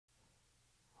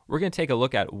We're going to take a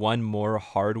look at one more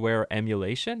hardware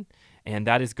emulation, and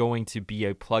that is going to be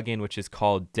a plugin which is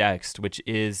called Dexed, which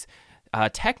is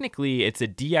technically it's a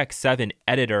DX-7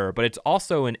 editor, but it's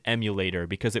also an emulator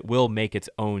because it will make its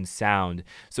own sound.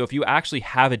 So if you actually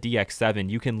have a DX-7,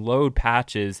 you can load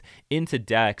patches into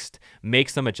Dexed, make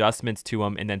some adjustments to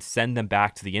them, and then send them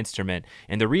back to the instrument.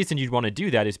 And the reason you'd want to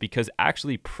do that is because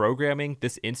actually programming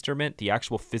this instrument, the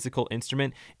actual physical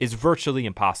instrument, is virtually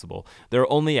impossible. There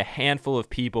are only a handful of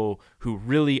people who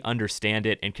really understand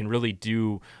it and can really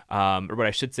do, or what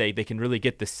I should say, they can really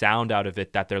get the sound out of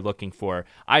it that they're looking for.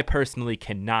 I personally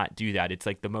cannot do that. It's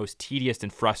like the most tedious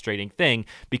and frustrating thing,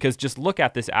 because just look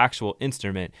at this actual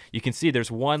instrument. You can see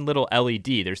there's one little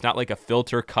LED. There's not like a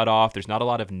filter cut off. There's not a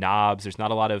lot of knobs. There's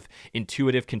not a lot of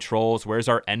intuitive controls. Where's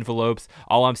our envelopes?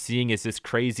 All I'm seeing is this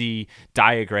crazy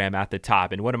diagram at the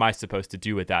top. And what am I supposed to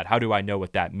do with that? How do I know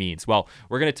what that means? Well,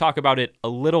 we're going to talk about it a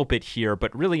little bit here,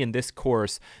 but really in this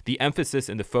course, the emphasis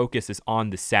and the focus is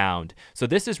on the sound. So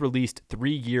this is released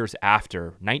 3 years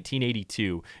after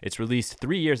 1982. It's released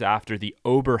 3 years after the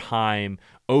Oberheim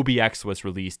OBX was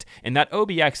released, and that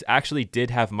OBX actually did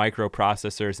have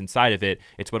microprocessors inside of it.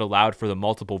 It's what allowed for the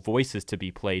multiple voices to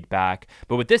be played back.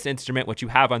 But with this instrument, what you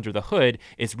have under the hood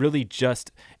is really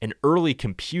just an early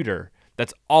computer.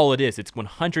 That's all it is. It's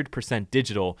 100%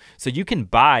 digital. So you can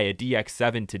buy a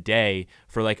DX-7 today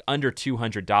for like under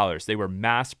 $200. They were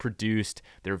mass produced.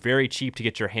 They're very cheap to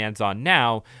get your hands on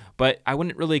now, but I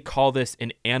wouldn't really call this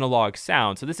an analog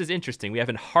sound. So this is interesting. We have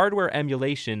a hardware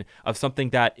emulation of something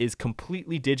that is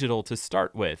completely digital to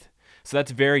start with. So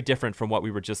that's very different from what we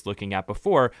were just looking at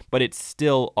before, but it's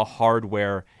still a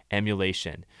hardware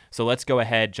emulation. So let's go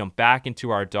ahead, jump back into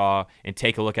our DAW and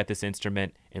take a look at this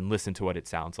instrument and listen to what it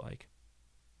sounds like.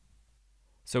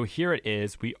 So here it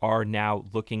is. We are now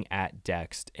looking at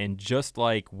Dexed, and just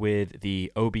like with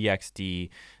the OBXD,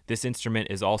 this instrument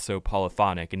is also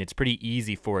polyphonic, and it's pretty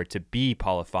easy for it to be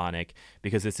polyphonic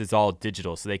because this is all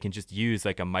digital. So they can just use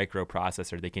like a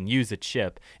microprocessor. They can use a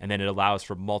chip, and then it allows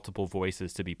for multiple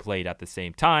voices to be played at the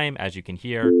same time, as you can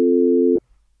hear.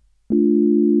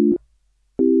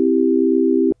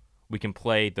 We can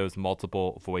play those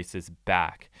multiple voices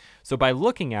back. So by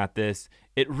looking at this,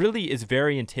 it really is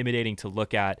very intimidating to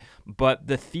look at, but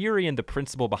the theory and the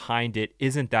principle behind it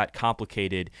isn't that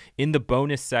complicated. In the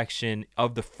bonus section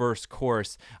of the first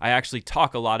course, I actually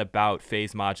talk a lot about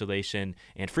phase modulation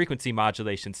and frequency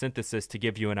modulation synthesis to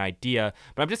give you an idea,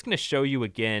 but I'm just going to show you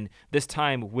again, this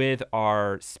time with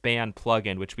our span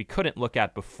plugin, which we couldn't look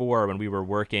at before when we were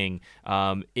working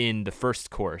in the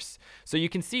first course. So you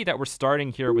can see that we're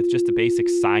starting here with just a basic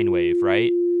sine wave,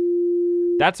 right?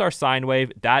 That's our sine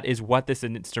wave. That is what this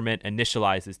instrument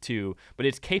initializes to, but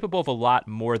it's capable of a lot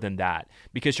more than that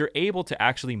because you're able to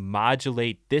actually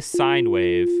modulate this sine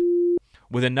wave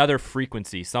with another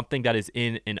frequency, something that is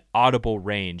in an audible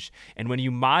range. And when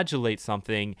you modulate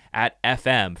something at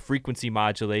FM, frequency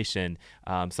modulation,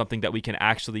 something that we can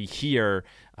actually hear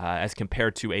as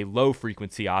compared to a low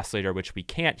frequency oscillator, which we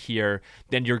can't hear,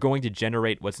 then you're going to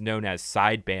generate what's known as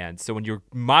sidebands. So when you're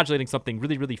modulating something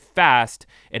really, really fast,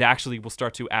 it actually will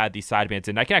start to add these sidebands.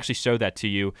 And I can actually show that to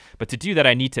you. But to do that,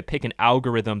 I need to pick an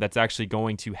algorithm that's actually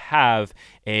going to have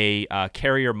a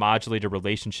carrier modulator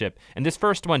relationship. And this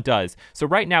first one does. So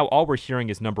right now, all we're hearing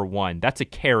is number 1. That's a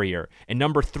carrier. And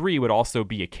number 3 would also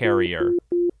be a carrier.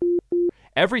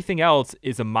 Everything else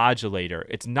is a modulator.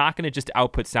 It's not going to just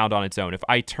output sound on its own. If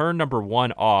I turn number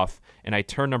 1 off and I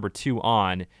turn number 2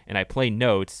 on and I play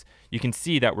notes, you can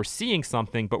see that we're seeing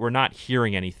something, but we're not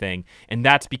hearing anything. And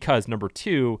that's because number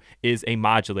 2 is a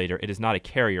modulator. It is not a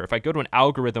carrier. If I go to an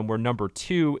algorithm where number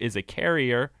 2 is a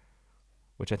carrier,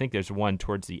 which I think there's one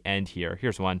towards the end here.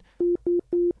 Here's one.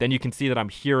 Then you can see that I'm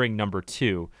hearing number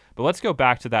 2. But let's go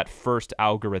back to that first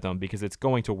algorithm because it's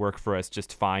going to work for us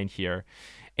just fine here.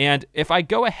 And if I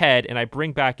go ahead and I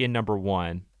bring back in number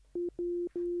 1,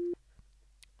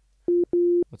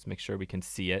 let's make sure we can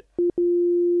see it.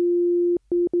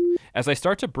 As I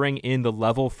start to bring in the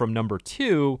level from number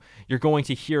 2, you're going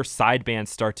to hear sidebands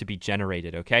start to be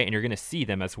generated, okay? And you're going to see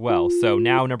them as well. So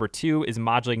now number 2 is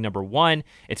modulating number 1.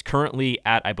 It's currently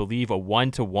at, I believe, a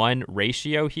 1-to-1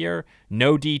 ratio here.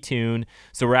 No detune.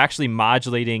 So we're actually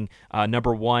modulating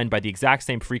number 1 by the exact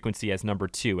same frequency as number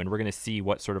 2. And we're going to see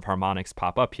what sort of harmonics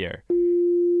pop up here.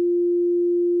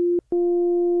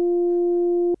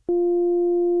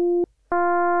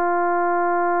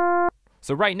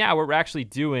 So right now, what we're actually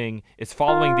doing is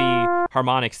following the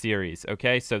harmonic series,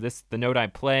 okay? So the note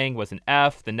I'm playing was an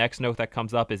F. The next note that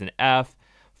comes up is an F,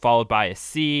 followed by a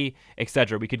C,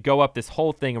 etc. We could go up this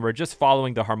whole thing, and we're just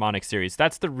following the harmonic series.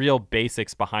 That's the real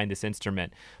basics behind this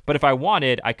instrument. But if I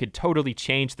wanted, I could totally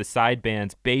change the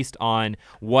sidebands based on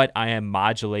what I am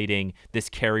modulating this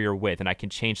carrier with, and I can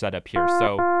change that up here.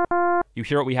 So you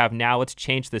hear what we have now. Let's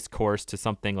change this course to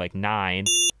something like 9.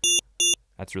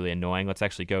 That's really annoying. Let's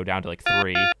actually go down to like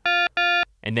 3.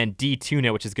 And then detune it,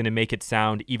 which is going to make it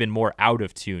sound even more out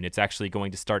of tune. It's actually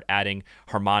going to start adding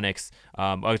harmonics.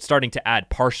 It's starting to add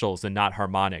partials and not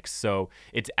harmonics. So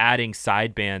it's adding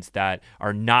sidebands that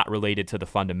are not related to the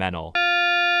fundamental.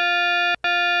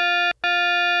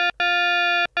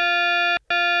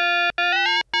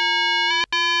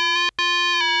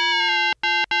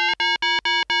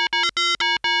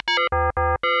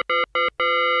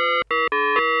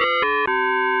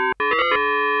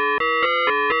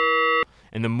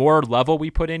 And the more level we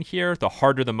put in here, the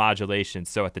harder the modulation.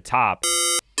 So at the top,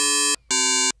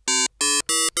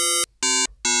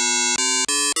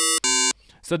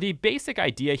 so the basic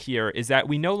idea here is that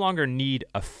we no longer need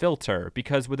a filter,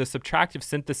 because with a subtractive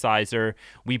synthesizer,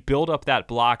 we build up that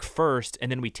block first and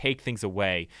then we take things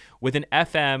away. With an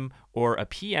FM or a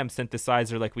PM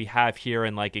synthesizer like we have here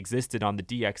and like existed on the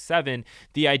DX-7,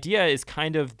 the idea is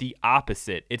kind of the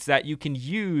opposite. It's that you can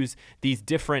use these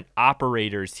different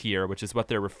operators here, which is what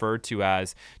they're referred to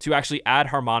as, to actually add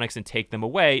harmonics and take them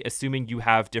away, assuming you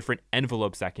have different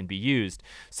envelopes that can be used.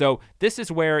 So this is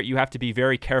where you have to be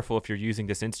very careful if you're using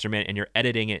this instrument and you're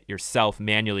editing it yourself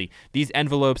manually. These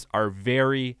envelopes are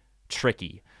very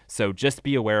tricky. So just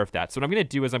be aware of that. So what I'm going to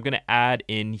do is I'm going to add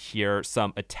in here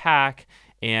some attack,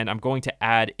 and I'm going to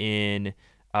add in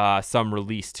some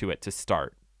release to it to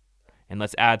start. And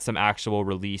let's add some actual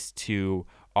release to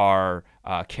our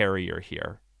carrier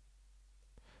here.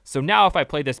 So now if I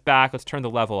play this back, let's turn the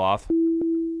level off.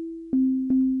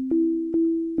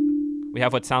 We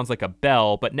have what sounds like a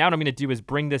bell, but now what I'm going to do is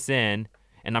bring this in,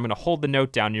 and I'm going to hold the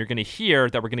note down, and you're going to hear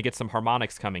that we're going to get some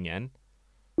harmonics coming in.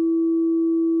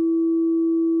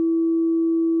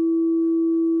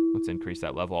 Let's increase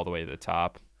that level all the way to the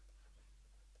top.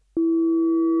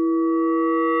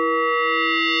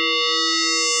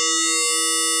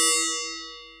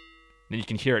 Then you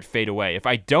can hear it fade away. If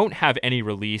I don't have any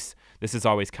release, this is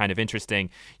always kind of interesting,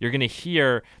 you're going to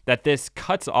hear that this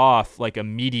cuts off like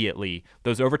immediately.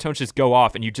 Those overtones just go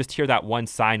off, and you just hear that one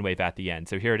sine wave at the end.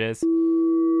 So here it is.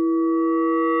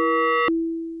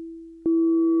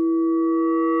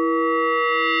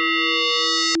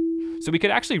 So we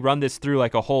could actually run this through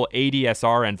like a whole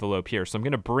ADSR envelope here. So I'm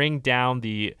going to bring down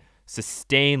the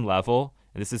sustain level,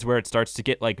 and this is where it starts to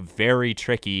get like very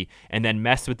tricky, and then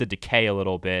mess with the decay a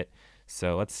little bit.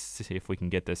 So let's see if we can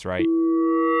get this right.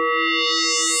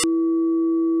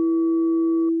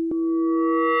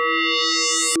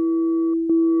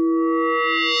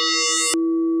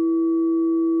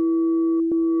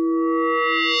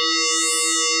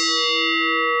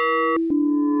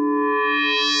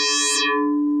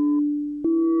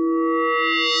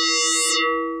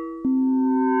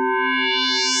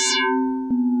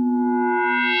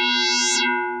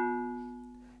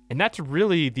 And that's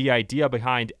really the idea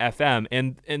behind FM.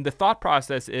 And the thought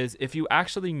process is, if you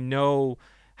actually know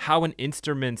how an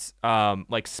instrument's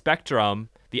like spectrum,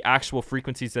 the actual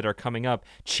frequencies that are coming up,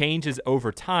 changes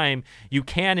over time, you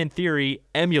can, in theory,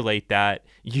 emulate that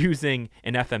using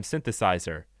an FM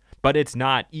synthesizer. But it's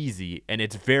not easy, and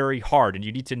it's very hard, and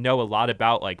you need to know a lot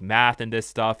about like math and this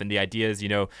stuff. And the idea is, you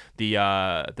know,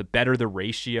 the better the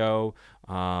ratio,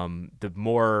 the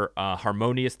more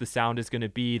harmonious the sound is going to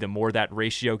be, the more that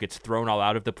ratio gets thrown all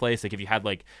out of the place. Like if you had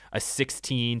like a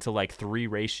 16 to like 3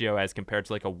 ratio as compared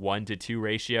to like a 1 to 2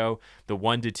 ratio, the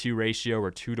 1 to 2 ratio or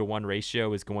 2 to 1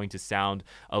 ratio is going to sound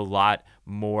a lot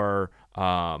more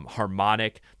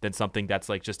harmonic than something that's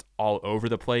like just all over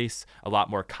the place, a lot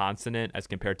more consonant as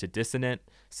compared to dissonant.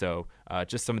 So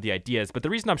just some of the ideas. But the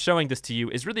reason I'm showing this to you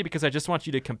is really because I just want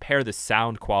you to compare the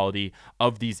sound quality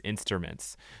of these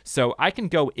instruments. So I can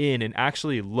go in and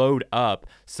actually load up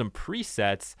some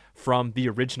presets from the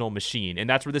original machine. And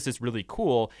that's where this is really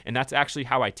cool. And that's actually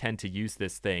how I tend to use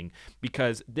this thing,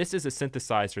 because this is a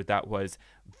synthesizer that was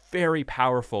very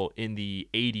powerful in the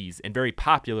 80s and very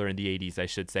popular in the 80s, I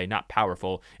should say. Not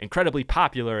powerful, incredibly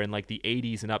popular in like the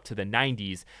 80s and up to the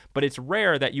 90s. But it's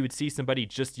rare that you would see somebody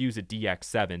just use a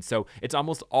DX-7. So it's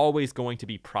almost always going to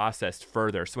be processed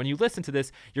further. So when you listen to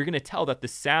this, you're going to tell that the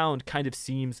sound kind of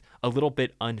seems a little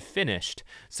bit unfinished.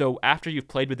 So after you've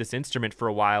played with this instrument for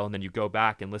a while and then you go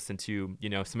back and listen to, you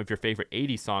know, some of your favorite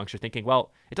 80s songs, you're thinking,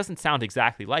 well, it doesn't sound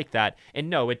exactly like that. And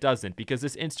no, it doesn't, because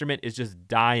this instrument is just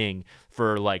dying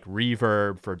for like like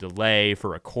reverb, for delay,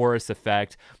 for a chorus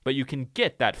effect, but you can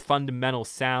get that fundamental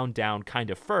sound down kind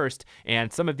of first,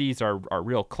 and some of these are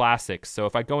real classics. So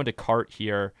if I go into cart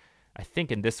here, I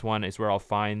think in this one is where I'll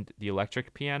find the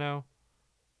electric piano.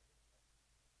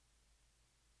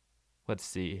 Let's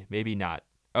see, maybe not.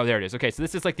 Oh, there it is. Okay, so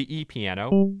this is like the E piano.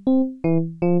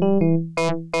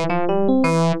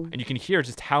 And you can hear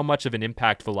just how much of an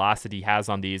impact velocity has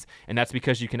on these, and that's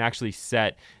because you can actually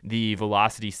set the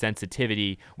velocity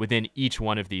sensitivity within each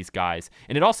one of these guys.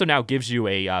 And it also now gives you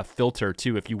a filter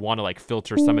too, if you want to like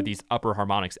filter some of these upper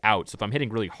harmonics out. So if I'm hitting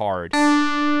really hard,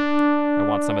 I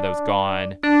want some of those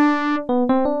gone.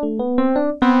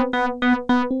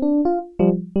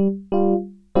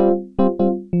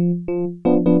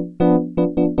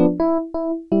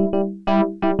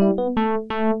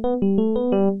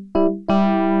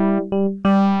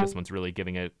 This one's really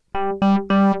giving it.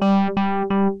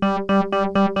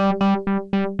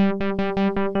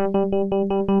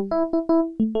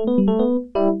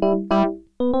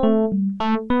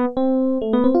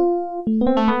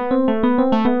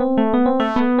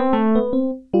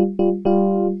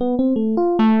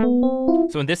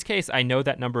 So in this case, I know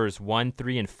that numbers 1,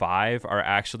 3, and 5 are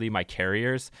actually my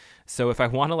carriers. So if I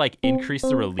want to like increase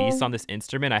the release on this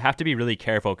instrument, I have to be really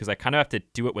careful because I kind of have to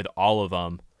do it with all of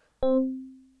them.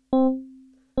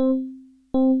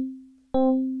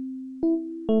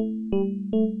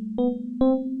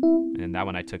 And that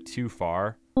one I took too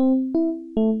far.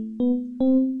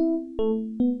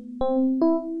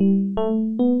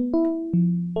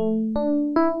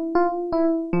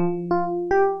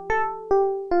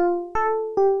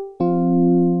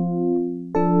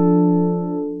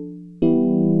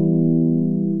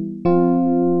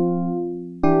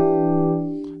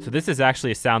 This is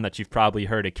actually a sound that you've probably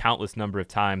heard a countless number of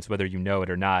times, whether you know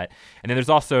it or not. And then there's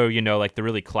also, you know, like the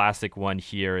really classic one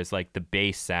here is like the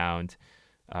bass sound.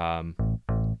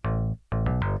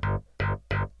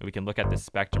 We can look at the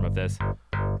spectrum of this.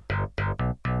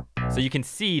 So you can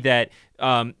see that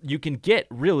you can get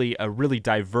really a really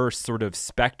diverse sort of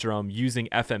spectrum using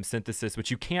FM synthesis,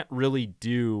 which you can't really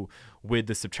do with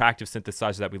the subtractive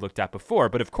synthesizer that we looked at before.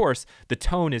 But of course, the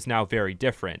tone is now very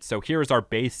different. So here's our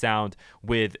bass sound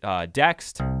with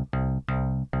Dexed.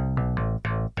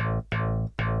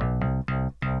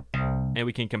 And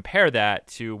we can compare that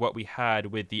to what we had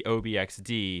with the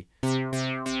OBXD.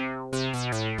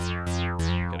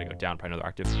 Gotta go down probably another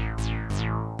octave.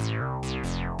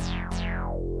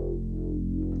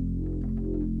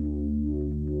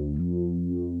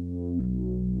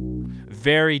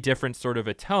 Very different sort of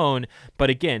a tone, but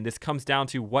again, this comes down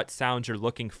to what sound you're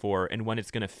looking for and when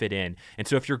it's going to fit in. And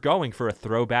so if you're going for a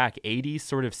throwback 80s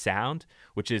sort of sound,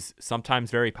 which is sometimes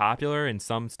very popular in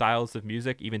some styles of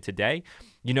music even today,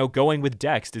 you know, going with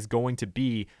Dexed is going to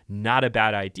be not a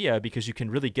bad idea because you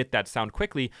can really get that sound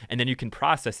quickly and then you can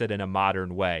process it in a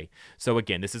modern way. So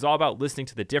again, this is all about listening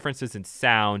to the differences in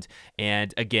sound.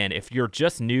 And again, if you're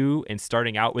just new and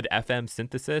starting out with FM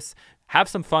synthesis, have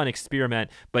some fun,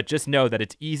 experiment, but just know that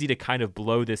it's easy to kind of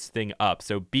blow this thing up.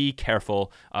 So be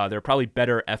careful. There are probably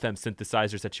better FM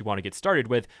synthesizers that you want to get started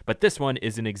with, but this one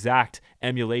is an exact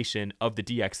emulation of the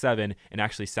DX-7 and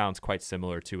actually sounds quite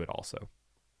similar to it also.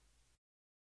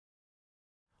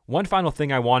 One final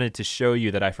thing I wanted to show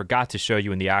you that I forgot to show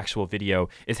you in the actual video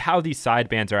is how these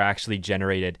sidebands are actually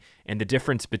generated and the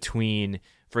difference between,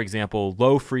 for example,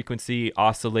 low frequency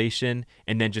oscillation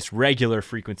and then just regular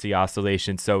frequency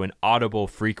oscillation, so an audible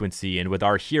frequency. And with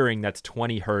our hearing, that's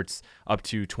 20 hertz up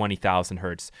to 20,000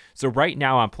 hertz. So right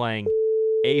now I'm playing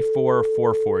A4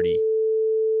 440.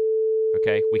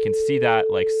 Okay, we can see that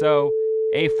like so.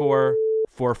 A4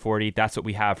 440, that's what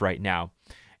we have right now.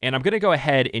 And I'm going to go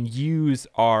ahead and use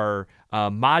our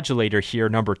modulator here,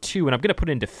 number 2, and I'm going to put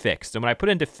it into fixed. And when I put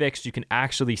it into fixed, you can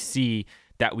actually see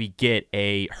that we get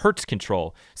a hertz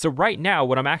control. So right now,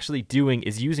 what I'm actually doing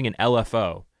is using an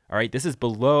LFO. All right, this is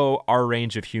below our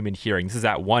range of human hearing. This is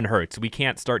at 1 hertz. We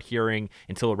can't start hearing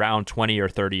until around 20 or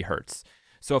 30 hertz.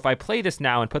 So if I play this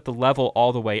now and put the level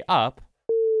all the way up,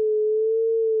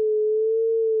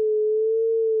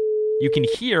 you can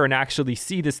hear and actually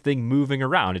see this thing moving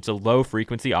around. It's a low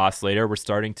frequency oscillator. We're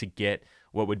starting to get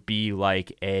what would be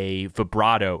like a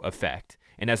vibrato effect.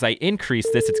 And as I increase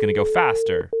this, it's going to go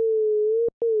faster.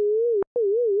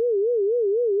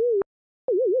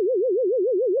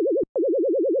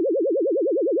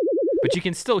 But you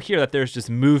can still hear that there's just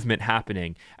movement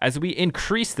happening. As we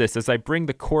increase this, as I bring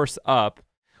the course up,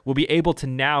 we'll be able to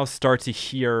now start to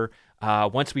hear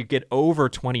once we get over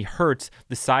 20 hertz,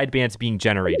 the sidebands being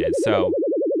generated. So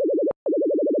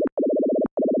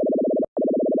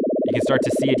you can start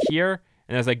to see it here.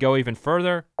 And as I go even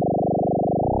further,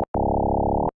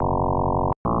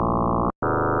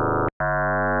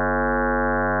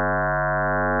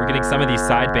 getting some of these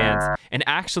sidebands. And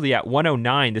actually at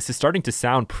 109, this is starting to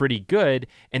sound pretty good.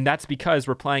 And that's because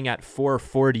we're playing at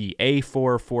 440,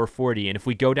 A4, 440. And if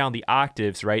we go down the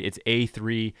octaves, right, it's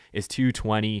A3 is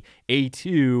 220,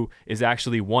 A2 is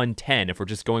actually 110 if we're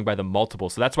just going by the multiple.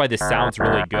 So that's why this sounds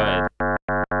really good.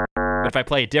 But if I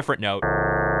play a different note,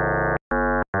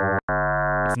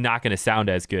 it's not going to sound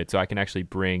as good. So I can actually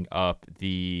bring up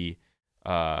the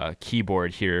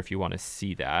keyboard here if you want to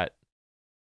see that.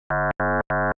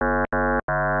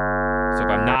 So if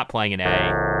I'm not playing an A,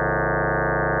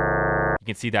 you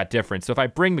can see that difference. So if I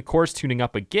bring the chorus tuning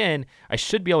up again, I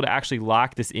should be able to actually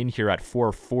lock this in here at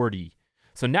 440.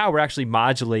 So now we're actually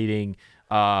modulating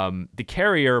the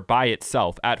carrier by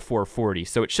itself at 440.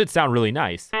 So it should sound really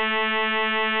nice.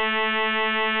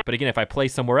 But again, if I play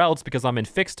somewhere else because I'm in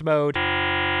fixed mode,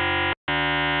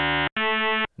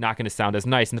 not going to sound as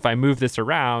nice. And if I move this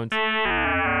around,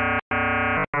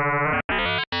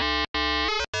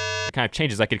 it kind of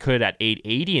changes. I could put it at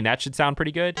 880 and that should sound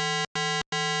pretty good.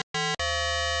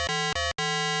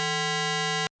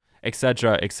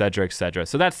 Etc., etc., etc.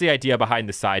 So that's the idea behind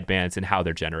the sidebands and how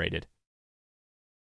they're generated.